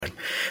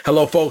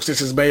Hello, folks.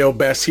 This is Mayo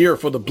Best here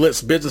for the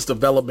Blitz Business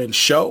Development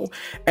Show,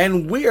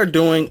 and we are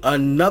doing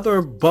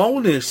another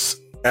bonus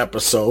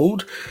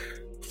episode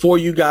for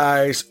you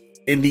guys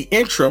in the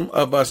interim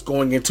of us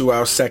going into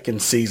our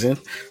second season.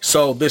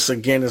 So this,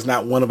 again, is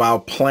not one of our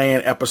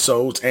planned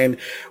episodes, and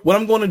what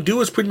I'm going to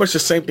do is pretty much the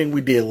same thing we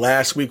did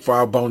last week for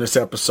our bonus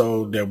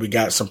episode that we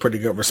got some pretty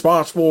good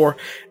response for,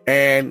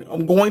 and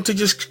I'm going to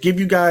just give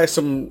you guys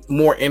some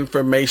more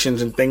information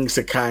and things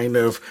to kind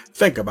of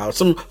think about,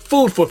 some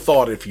food for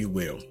thought, if you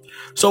will.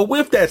 So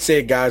with that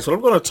said, guys, what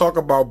I'm going to talk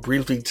about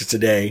briefly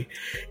today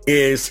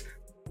is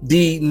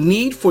the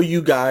need for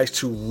you guys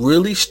to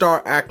really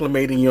start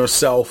acclimating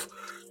yourself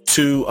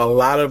to a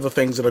lot of the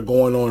things that are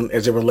going on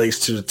as it relates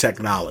to the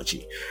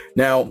technology.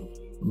 Now,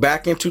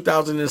 back in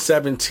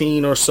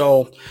 2017 or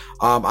so,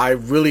 I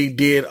really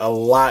did a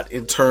lot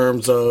in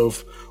terms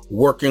of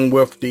working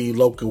with the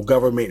local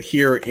government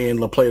here in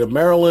La Plata,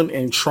 Maryland,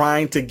 and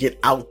trying to get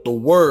out the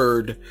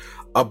word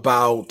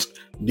about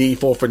the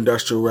fourth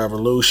industrial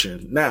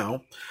revolution.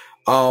 Now,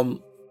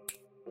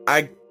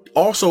 I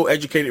also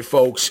educated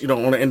folks,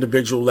 on an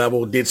individual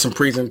level, did some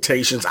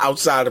presentations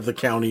outside of the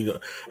county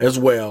as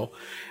well.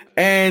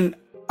 And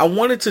I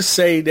wanted to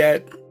say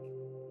that,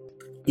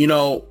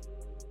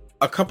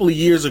 a couple of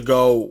years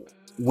ago,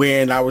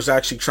 when I was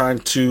actually trying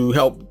to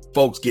help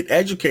folks get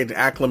educated and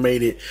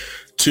acclimated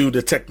to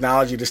the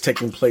technology that's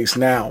taking place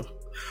now,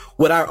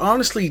 what I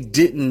honestly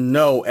didn't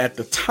know at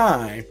the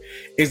time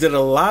is that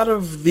a lot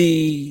of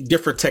the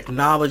different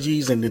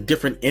technologies and the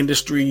different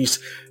industries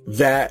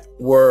that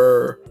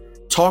were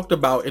talked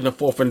about in the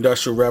fourth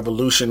industrial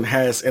revolution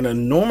has an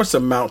enormous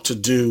amount to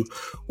do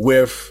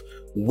with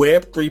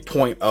Web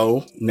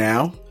 3.0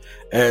 now,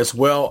 as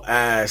well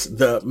as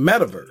the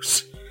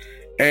metaverse.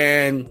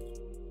 And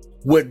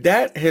what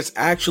that has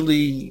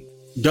actually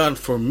done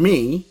for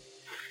me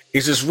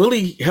is just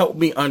really helped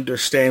me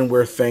understand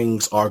where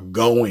things are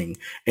going.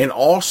 And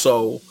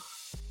also,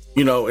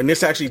 and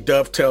this actually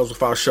dovetails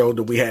with our show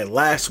that we had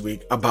last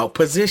week about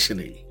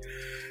positioning.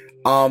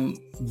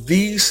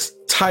 These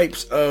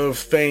types of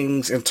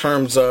things in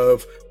terms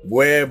of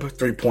Web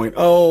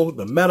 3.0,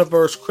 the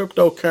metaverse,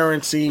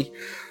 cryptocurrency,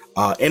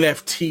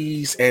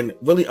 NFTs, and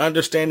really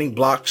understanding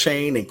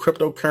blockchain and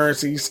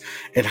cryptocurrencies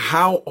and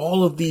how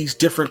all of these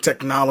different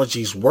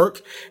technologies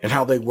work and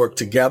how they work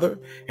together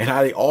and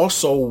how they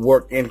also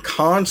work in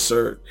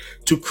concert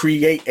to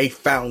create a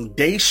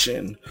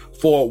foundation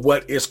for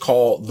what is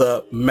called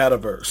the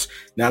metaverse.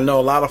 Now, I know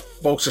a lot of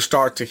folks are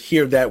starting to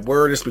hear that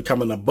word. It's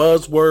becoming a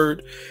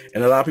buzzword,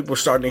 and a lot of people are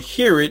starting to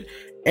hear it.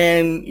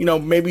 And,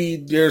 maybe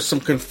there's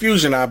some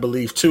confusion, I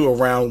believe, too,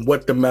 around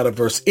what the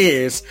metaverse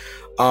is,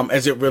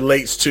 as it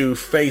relates to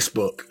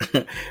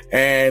Facebook.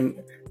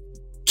 And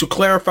to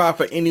clarify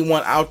for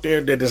anyone out there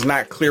that is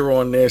not clear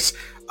on this,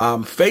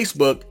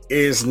 Facebook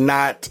is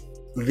not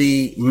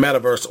the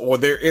metaverse, or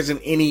there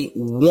isn't any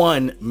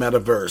one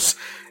metaverse,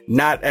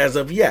 not as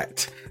of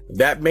yet.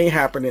 That may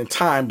happen in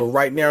time, but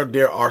right now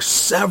there are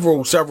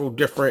several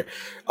different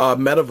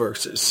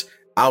metaverses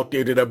out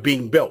there that are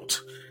being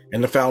built,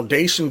 and the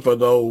foundation for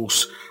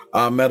those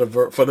for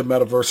the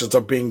metaverses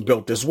are being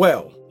built as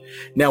well.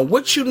 Now,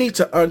 what you need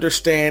to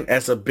understand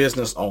as a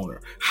business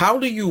owner, how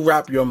do you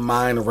wrap your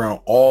mind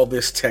around all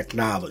this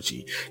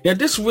technology? Now,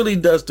 this really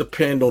does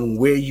depend on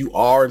where you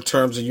are in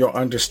terms of your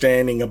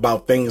understanding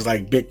about things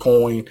like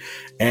Bitcoin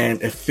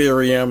and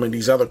Ethereum and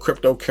these other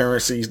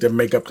cryptocurrencies that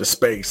make up the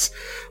space.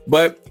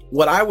 But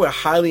what I would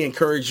highly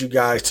encourage you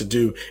guys to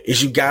do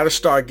is you got to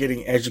start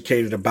getting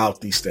educated about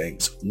these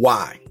things.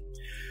 Why?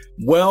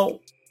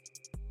 Well,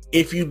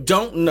 if you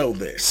don't know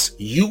this,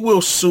 you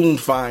will soon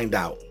find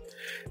out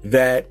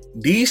that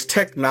these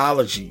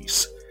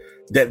technologies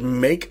that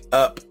make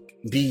up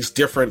these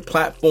different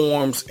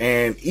platforms,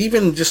 and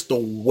even just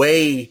the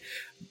way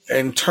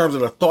in terms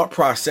of the thought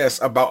process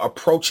about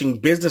approaching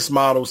business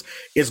models,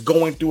 is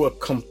going through a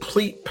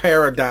complete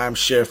paradigm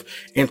shift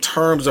in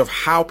terms of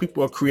how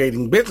people are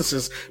creating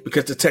businesses,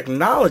 because the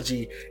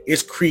technology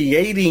is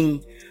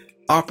creating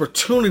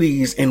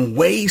opportunities and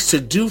ways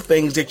to do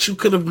things that you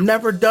could have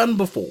never done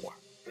before.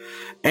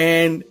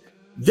 And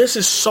this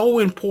is so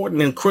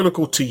important and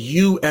critical to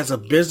you as a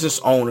business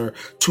owner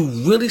to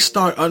really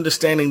start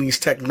understanding these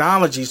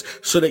technologies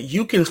so that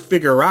you can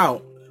figure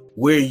out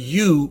where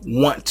you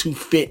want to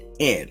fit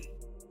in.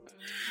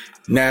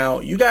 Now,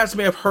 you guys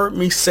may have heard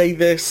me say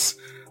this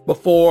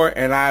before,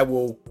 and I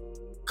will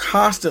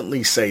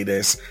constantly say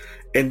this,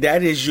 and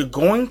that is you're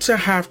going to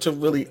have to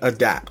really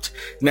adapt.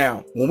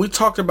 Now, when we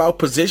talked about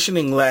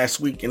positioning last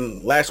week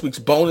in last week's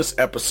bonus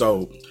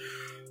episode,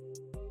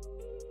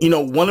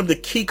 one of the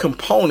key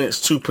components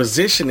to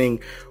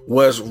positioning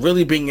was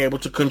really being able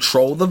to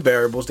control the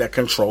variables that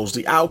controls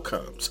the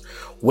outcomes.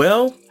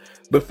 Well,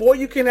 before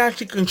you can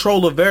actually control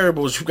the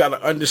variables, you've got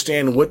to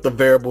understand what the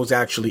variables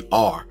actually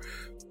are.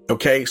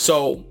 Okay,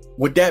 so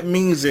what that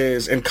means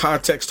is, in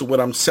context to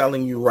what I'm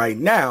telling you right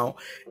now,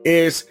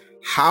 is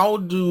how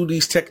do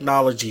these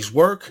technologies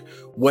work,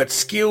 what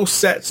skill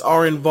sets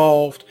are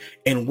involved,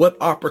 and what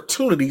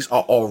opportunities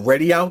are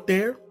already out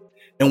there,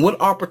 And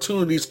what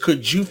opportunities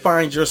could you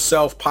find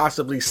yourself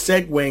possibly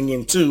segueing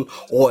into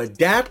or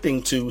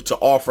adapting to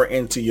offer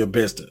into your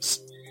business?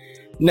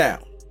 Now,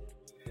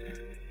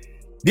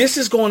 this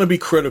is going to be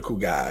critical,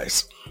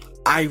 guys.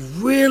 I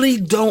really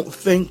don't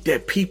think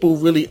that people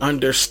really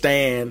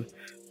understand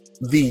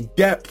the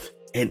depth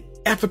and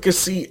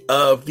efficacy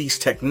of these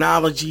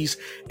technologies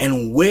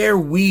and where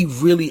we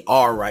really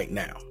are right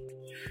now,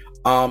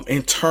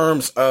 in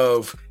terms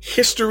of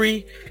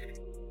history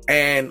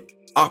and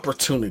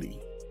opportunity.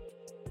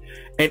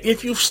 And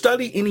if you've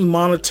studied any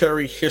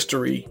monetary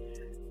history,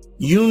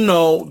 you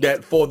know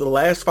that for the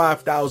last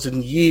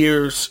 5,000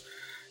 years,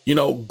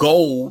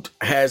 gold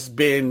has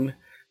been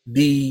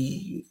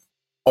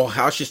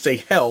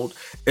held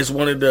as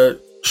one of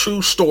the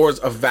true stores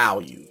of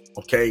value,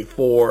 okay,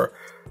 for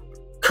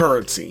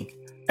currency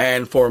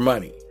and for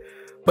money.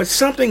 But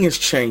something is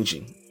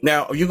changing.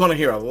 Now, you're going to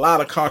hear a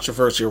lot of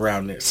controversy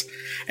around this.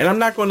 And I'm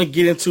not going to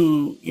get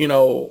into,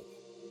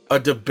 a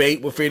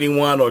debate with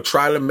anyone or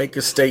try to make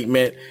a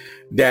statement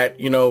that,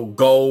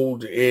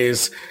 gold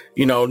is,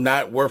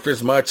 not worth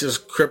as much as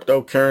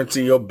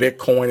cryptocurrency or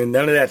Bitcoin and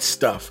none of that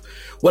stuff.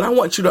 What I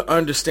want you to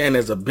understand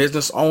as a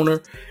business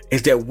owner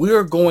is that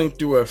we're going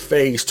through a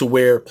phase to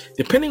where,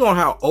 depending on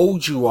how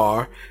old you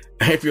are,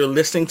 if you're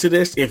listening to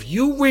this, if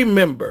you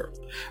remember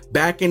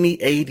back in the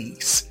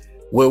 80s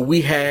where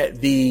we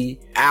had the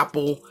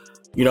Apple,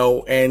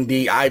 and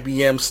the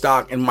IBM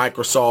stock and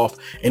Microsoft,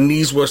 and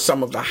these were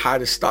some of the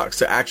hottest stocks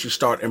to actually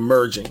start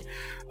emerging,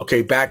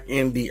 okay, back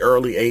in the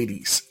early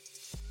 80s.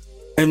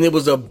 And it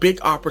was a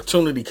big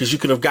opportunity because you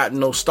could have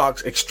gotten those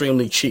stocks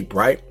extremely cheap,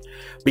 right?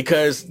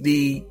 Because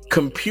the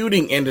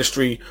computing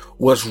industry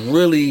was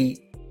really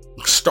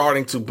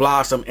starting to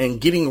blossom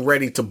and getting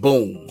ready to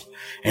boom.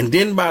 And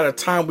then by the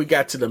time we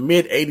got to the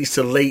mid 80s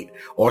to late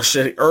or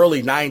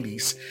early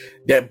 90s,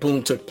 that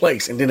boom took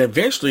place. And then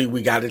eventually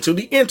we got into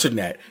the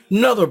internet,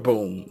 another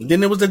boom. Then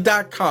there was the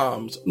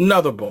dot-coms,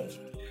 another boom.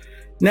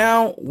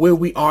 Now where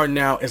we are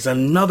now is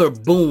another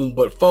boom.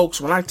 But folks,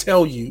 when I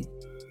tell you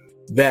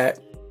that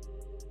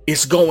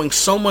it's going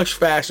so much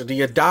faster,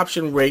 the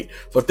adoption rate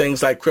for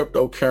things like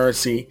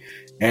cryptocurrency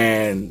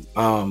and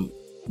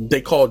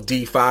they call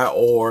DeFi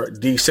or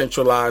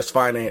decentralized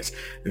finance,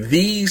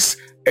 these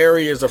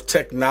areas of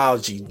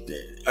technology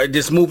are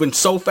just moving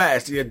so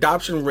fast. The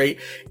adoption rate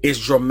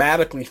is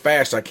dramatically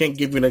faster. I can't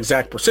give you an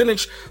exact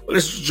percentage, but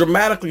it's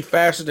dramatically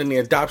faster than the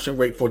adoption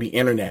rate for the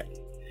internet.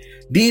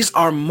 These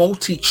are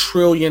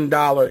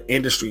multi-trillion-dollar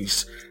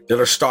industries that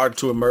are starting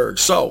to emerge.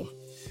 So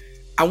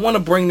I want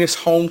to bring this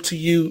home to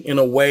you in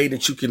a way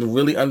that you can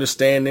really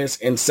understand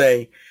this and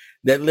say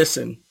that,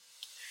 listen,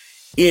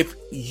 if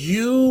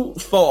you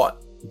thought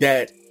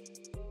that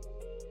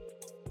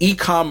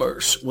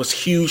e-commerce was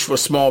huge for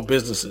small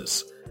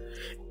businesses,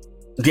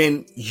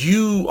 then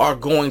you are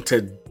going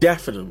to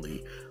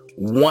definitely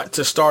want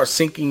to start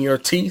sinking your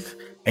teeth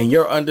and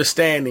your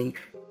understanding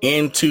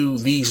into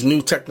these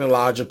new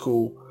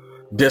technological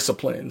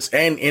disciplines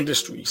and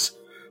industries,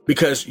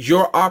 because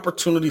your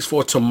opportunities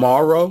for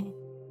tomorrow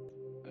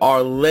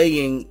are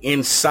laying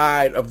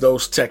inside of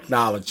those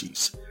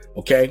technologies.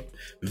 Okay.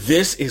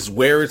 This is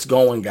where it's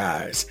going,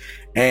 guys.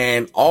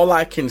 And all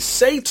I can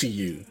say to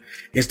you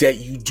is that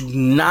you do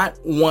not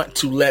want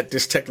to let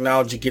this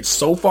technology get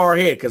so far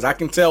ahead, because I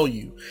can tell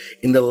you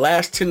in the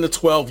last 10 to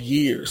 12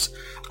 years,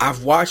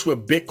 I've watched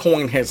what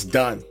Bitcoin has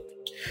done.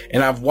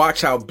 And I've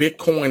watched how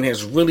Bitcoin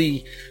has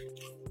really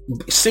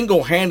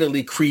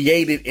single-handedly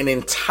created an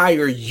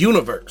entire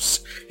universe.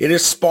 It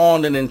has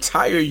spawned an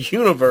entire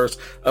universe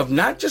of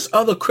not just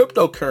other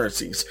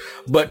cryptocurrencies,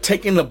 but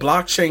taking the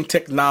blockchain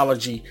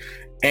technology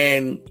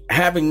and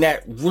having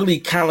that really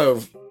kind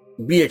of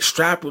be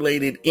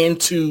extrapolated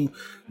into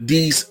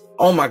these,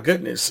 oh my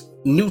goodness,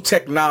 new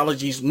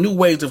technologies, new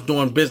ways of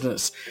doing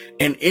business.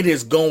 And it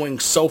is going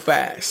so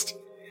fast.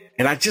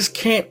 And I just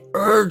can't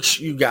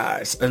urge you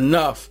guys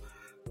enough,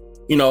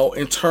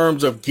 in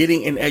terms of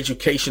getting an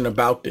education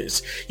about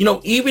this.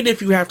 Even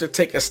if you have to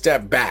take a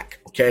step back,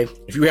 okay,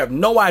 if you have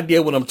no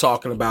idea what I'm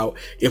talking about,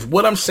 if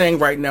what I'm saying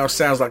right now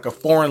sounds like a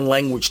foreign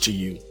language to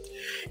you,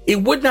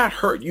 it would not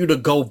hurt you to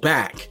go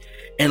back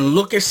and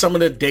look at some of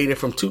the data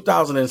from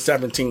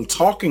 2017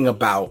 talking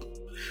about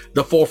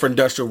the fourth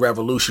industrial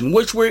revolution,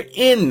 which we're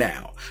in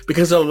now,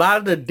 because a lot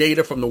of the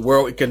data from the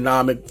World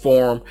Economic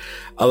Forum,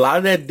 a lot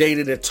of that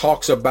data that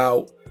talks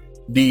about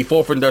the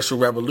fourth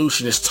industrial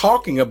revolution is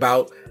talking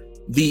about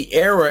the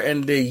era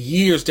and the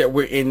years that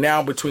we're in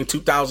now between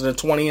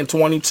 2020 and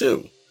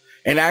 22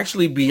 and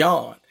actually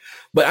beyond.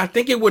 But I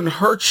think it wouldn't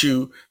hurt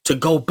you to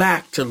go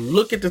back to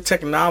look at the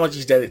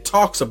technologies that it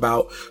talks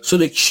about so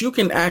that you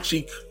can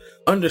actually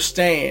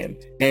understand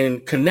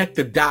and connect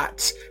the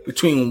dots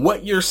between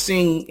what you're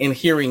seeing and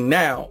hearing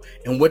now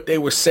and what they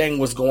were saying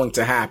was going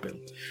to happen.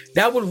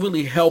 That would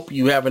really help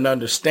you have an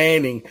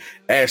understanding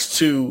as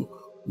to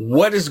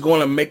what is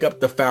going to make up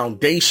the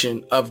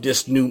foundation of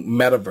this new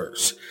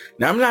metaverse.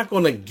 Now, I'm not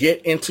going to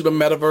get into the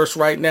metaverse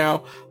right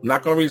now. I'm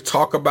not going to really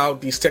talk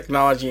about these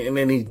technology in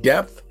any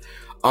depth,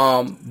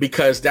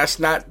 because that's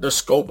not the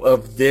scope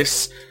of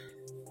this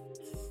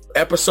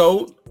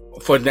episode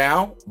for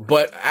now,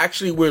 but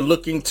actually we're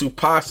looking to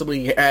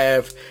possibly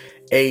have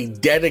a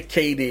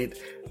dedicated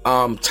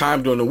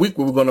time during the week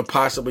where we're going to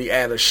possibly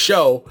add a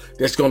show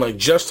that's going to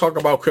just talk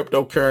about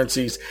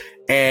cryptocurrencies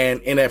and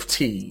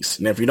NFTs.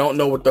 And if you don't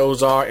know what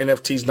those are,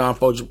 NFTs,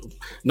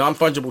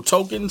 non-fungible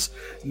tokens,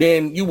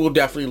 then you will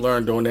definitely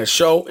learn during that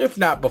show, if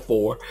not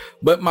before.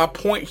 But my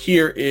point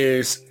here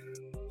is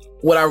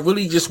what I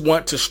really just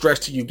want to stress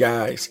to you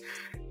guys,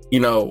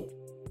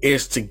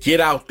 is to get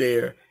out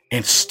there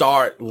and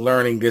start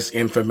learning this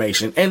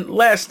information. And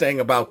last thing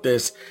about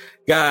this,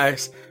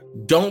 guys,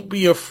 don't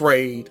be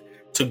afraid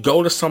to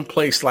go to some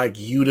place like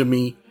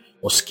Udemy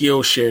or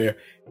Skillshare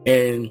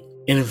and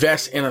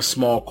invest in a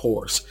small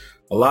course.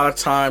 A lot of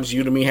times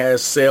Udemy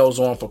has sales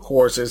on for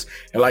courses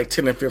at like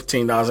 $10 and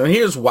 $15. And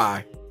here's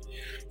why.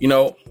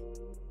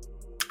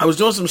 I was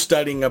doing some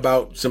studying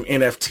about some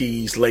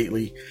NFTs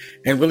lately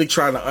and really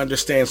trying to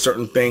understand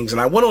certain things.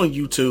 And I went on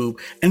YouTube,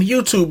 and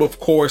YouTube, of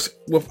course,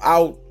 it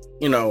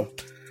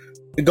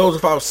goes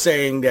without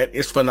saying that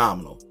it's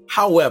phenomenal.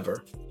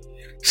 However,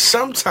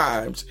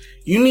 sometimes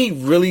you need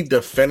really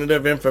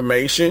definitive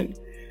information,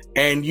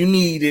 and you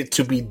need it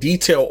to be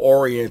detail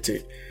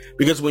oriented,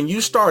 because when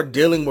you start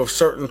dealing with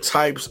certain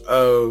types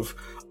of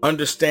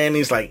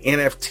understandings like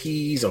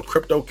NFTs or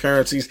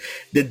cryptocurrencies,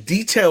 the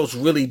details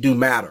really do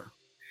matter.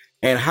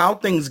 And how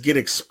things get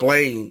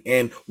explained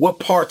and what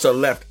parts are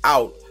left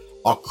out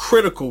are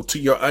critical to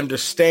your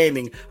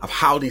understanding of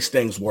how these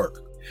things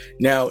work.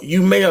 Now,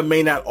 you may or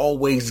may not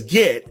always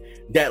get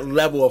that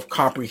level of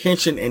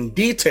comprehension and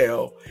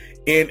detail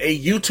in a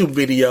YouTube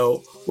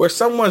video where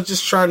someone's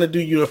just trying to do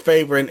you a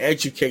favor and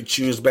educate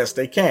you as best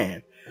they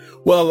can.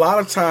 Well, a lot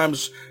of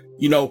times,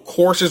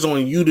 courses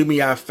on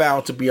Udemy I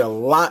found to be a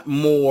lot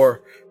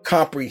more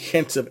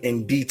comprehensive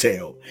and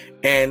detailed.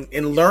 And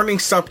in learning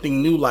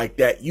something new like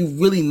that, you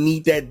really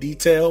need that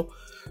detail.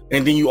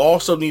 And then you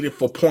also need it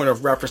for point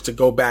of reference to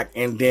go back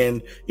and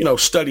then,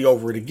 study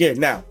over it again.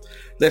 Now,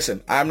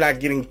 listen, I'm not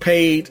getting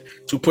paid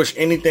to push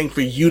anything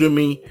for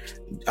Udemy.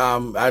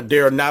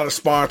 They're not a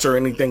sponsor or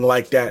anything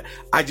like that.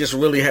 I just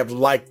really have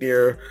liked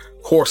their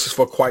courses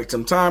for quite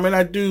some time. And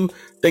I do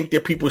think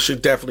that people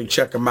should definitely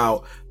check them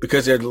out,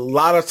 because a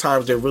lot of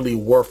times they're really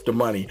worth the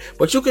money.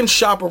 But you can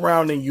shop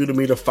around in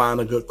Udemy to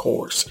find a good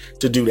course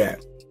to do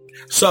that.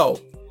 So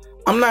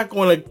I'm not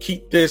going to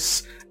keep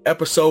this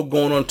episode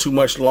going on too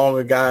much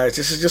longer, guys.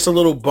 This is just a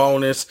little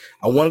bonus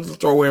I wanted to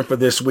throw in for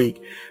this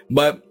week.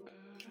 But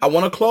I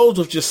want to close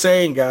with just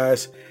saying,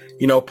 guys,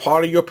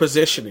 part of your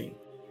positioning,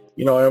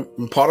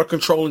 and part of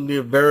controlling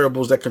the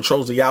variables that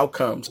controls the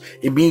outcomes,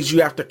 it means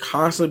you have to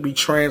constantly be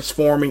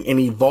transforming and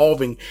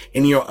evolving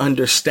in your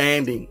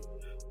understanding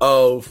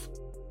of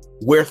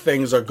where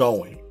things are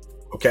going.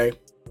 Okay?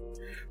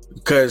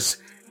 Because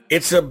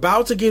it's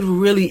about to get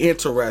really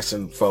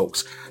interesting,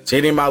 folks. To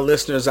any of my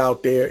listeners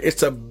out there,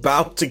 it's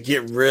about to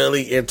get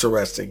really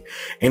interesting.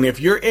 And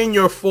if you're in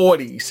your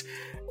 40s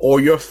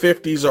or your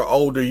 50s or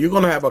older, you're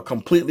going to have a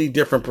completely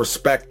different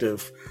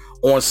perspective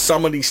on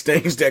some of these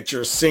things that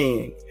you're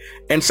seeing.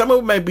 And some of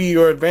it may be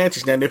your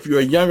advantage. And if you're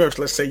younger,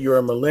 let's say you're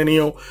a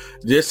millennial,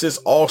 this is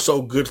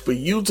also good for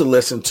you to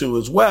listen to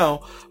as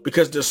well,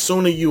 because the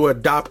sooner you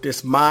adopt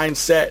this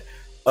mindset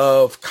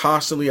of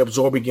constantly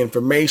absorbing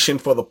information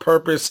for the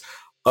purpose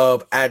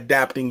of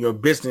adapting your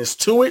business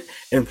to it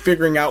and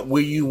figuring out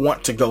where you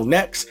want to go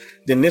next,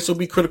 then this will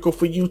be critical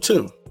for you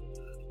too.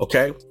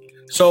 Okay?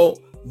 So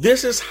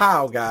this is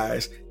how,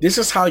 guys, this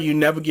is how you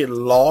never get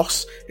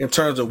lost in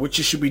terms of what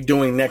you should be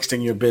doing next in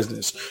your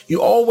business.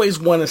 You always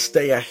want to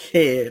stay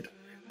ahead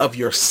of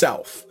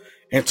yourself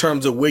in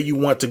terms of where you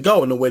want to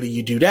go. And the way that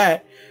you do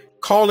that,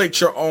 call it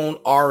your own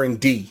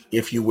R&D,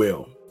 if you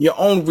will, your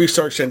own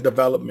research and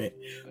development.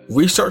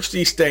 Research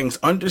these things,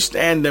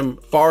 understand them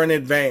far in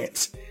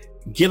advance,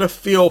 get a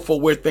feel for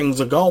where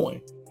things are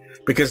going,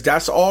 because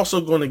that's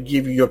also going to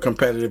give you your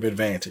competitive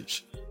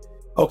advantage.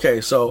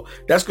 Okay, so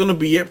that's going to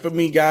be it for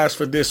me, guys,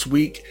 for this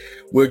week.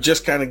 We'll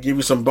just kind of give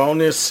you some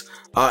bonus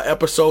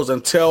episodes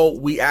until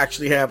we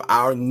actually have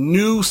our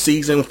new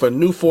season for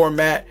new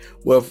format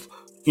with,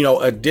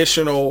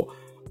 additional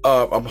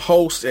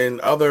hosts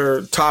and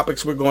other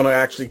topics we're going to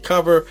actually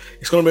cover.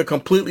 It's going to be a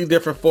completely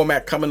different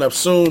format coming up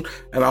soon,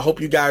 and I hope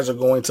you guys are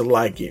going to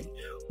like it.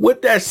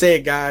 With that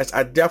said, guys,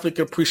 I definitely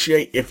could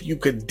appreciate if you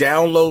could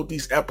download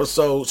these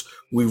episodes.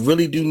 We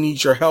really do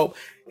need your help.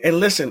 And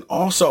listen,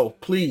 also,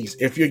 please,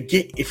 if you're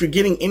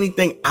getting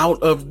anything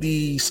out of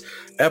these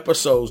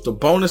episodes, the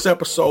bonus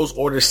episodes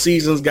or the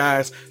seasons,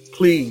 guys,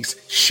 please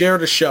share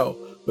the show.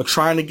 We're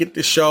trying to get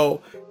the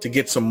show to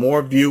get some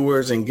more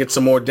viewers and get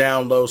some more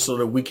downloads so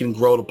that we can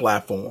grow the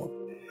platform.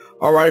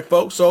 All right,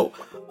 folks. So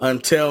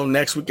until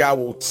next week, I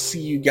will see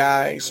you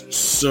guys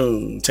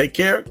soon. Take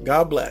care.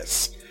 God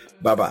bless.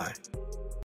 Bye-bye.